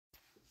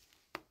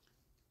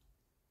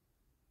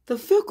The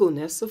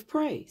fickleness of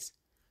praise.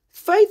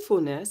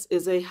 Faithfulness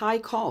is a high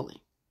calling,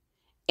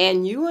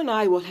 and you and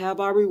I will have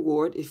our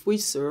reward if we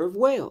serve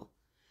well.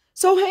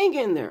 So hang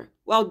in there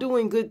while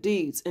doing good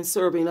deeds and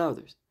serving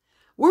others.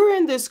 We're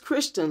in this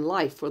Christian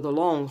life for the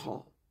long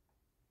haul.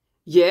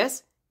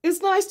 Yes,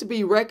 it's nice to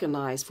be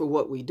recognized for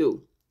what we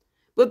do,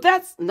 but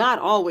that's not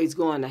always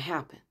going to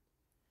happen.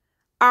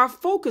 Our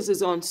focus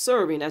is on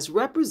serving as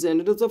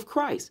representatives of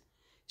Christ,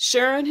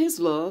 sharing his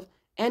love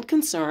and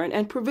concern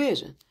and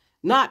provision,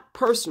 not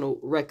personal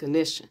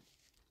recognition.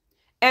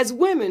 As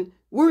women,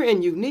 we're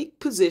in unique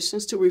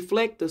positions to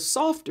reflect the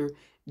softer,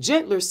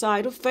 gentler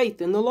side of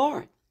faith in the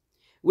Lord.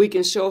 We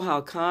can show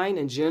how kind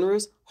and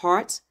generous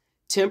hearts,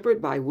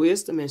 tempered by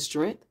wisdom and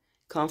strength,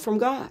 come from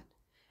God.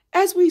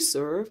 As we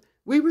serve,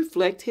 we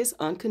reflect his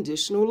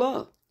unconditional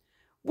love.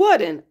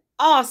 What an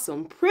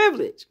awesome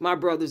privilege, my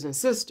brothers and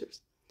sisters.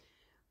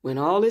 When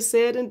all is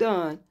said and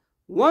done,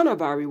 one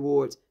of our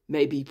rewards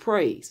may be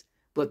praise,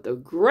 but the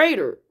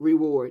greater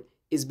reward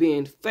is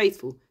being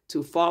faithful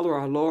to follow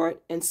our Lord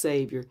and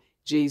Savior,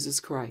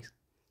 Jesus Christ.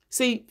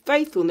 See,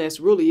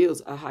 faithfulness really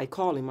is a high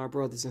calling, my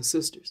brothers and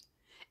sisters,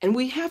 and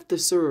we have to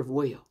serve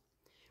well.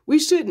 We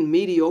shouldn't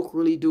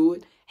mediocrely do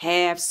it,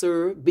 half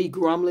serve, be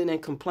grumbling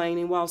and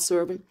complaining while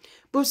serving,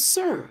 but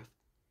serve.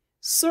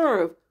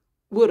 Serve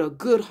with a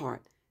good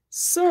heart.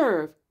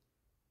 Serve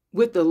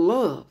with the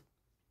love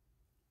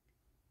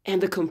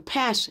and the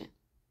compassion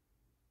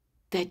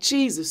that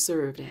Jesus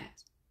served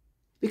as.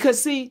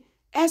 Because see,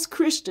 as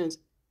Christians,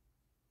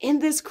 in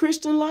this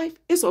Christian life,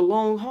 it's a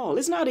long haul.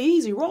 It's not an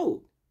easy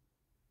road.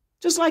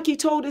 Just like he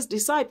told his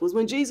disciples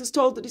when Jesus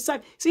told the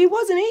disciples. See, it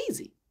wasn't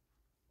easy.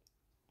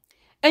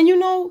 And you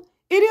know,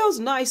 it is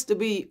nice to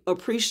be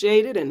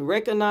appreciated and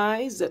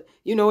recognized,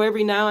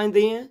 every now and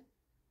then.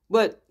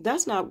 But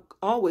that's not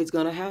always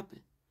going to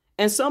happen.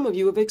 And some of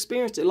you have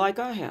experienced it like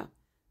I have.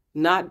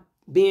 Not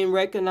being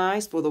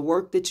recognized for the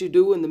work that you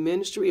do in the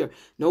ministry or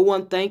no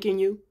one thanking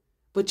you.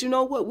 But you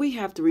know what? We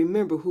have to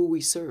remember who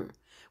we serve.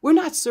 We're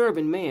not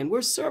serving man.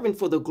 We're serving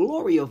for the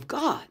glory of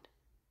God.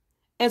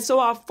 And so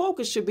our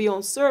focus should be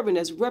on serving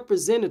as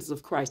representatives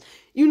of Christ.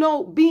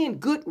 Being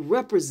good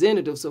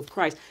representatives of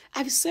Christ.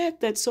 I've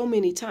said that so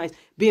many times.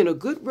 Being a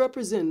good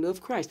representative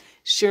of Christ.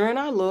 Sharing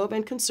our love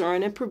and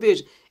concern and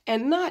provision.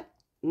 And not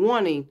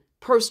wanting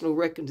personal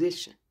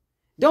recognition.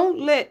 Don't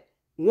let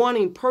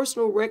wanting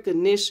personal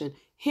recognition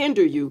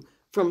hinder you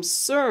from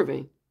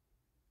serving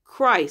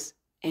Christ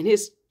and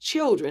his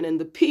children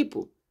and the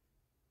people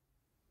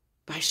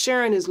by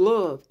sharing his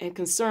love and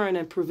concern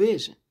and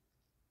provision.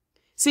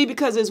 See,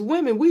 because as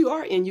women, we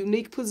are in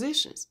unique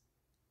positions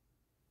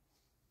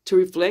to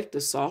reflect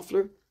the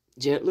softer,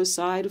 gentler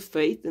side of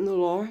faith in the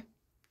Lord.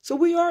 So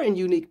we are in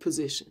unique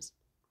positions.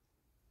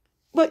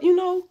 But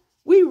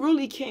we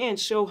really can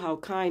show how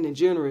kind and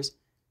generous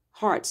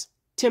hearts,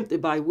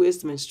 tempted by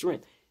wisdom and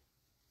strength,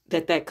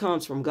 that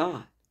comes from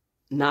God.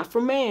 Not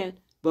from man,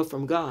 but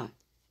from God.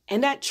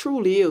 And that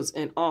truly is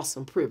an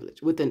awesome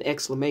privilege with an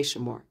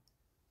exclamation mark.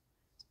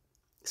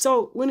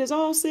 So when it's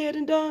all said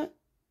and done,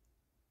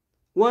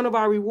 one of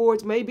our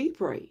rewards may be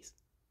praise.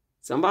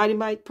 Somebody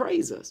might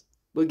praise us.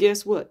 But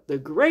guess what? The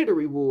greater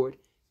reward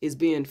is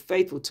being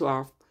faithful to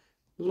our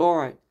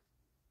Lord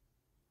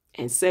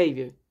and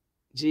Savior,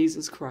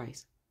 Jesus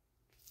Christ.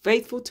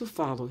 Faithful to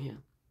follow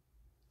him.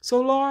 So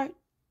Lord,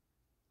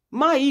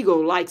 my ego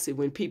likes it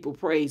when people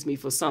praise me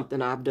for something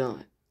I've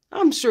done.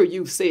 I'm sure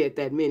you've said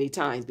that many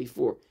times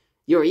before.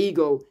 Your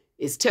ego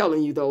is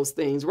telling you those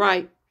things,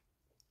 right?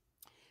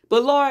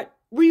 But Lord,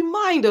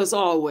 remind us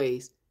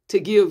always to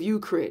give you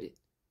credit.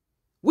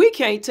 We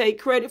can't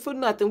take credit for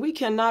nothing. We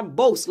cannot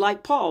boast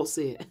like Paul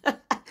said.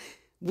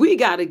 We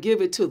got to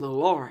give it to the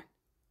Lord.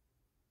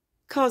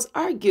 Because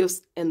our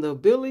gifts and the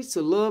ability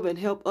to love and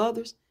help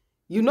others,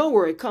 you know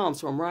where it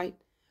comes from, right?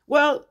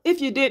 Well, if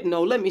you didn't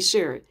know, let me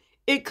share it.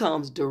 It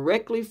comes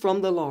directly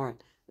from the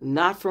Lord,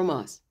 not from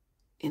us.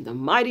 In the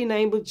mighty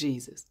name of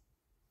Jesus,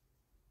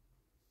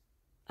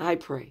 I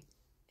pray.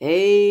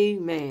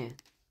 Amen.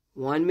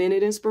 1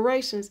 minute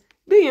inspirations.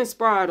 Be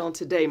inspired on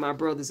today, my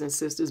brothers and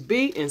sisters.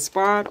 Be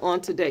inspired on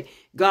today.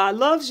 God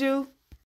loves you.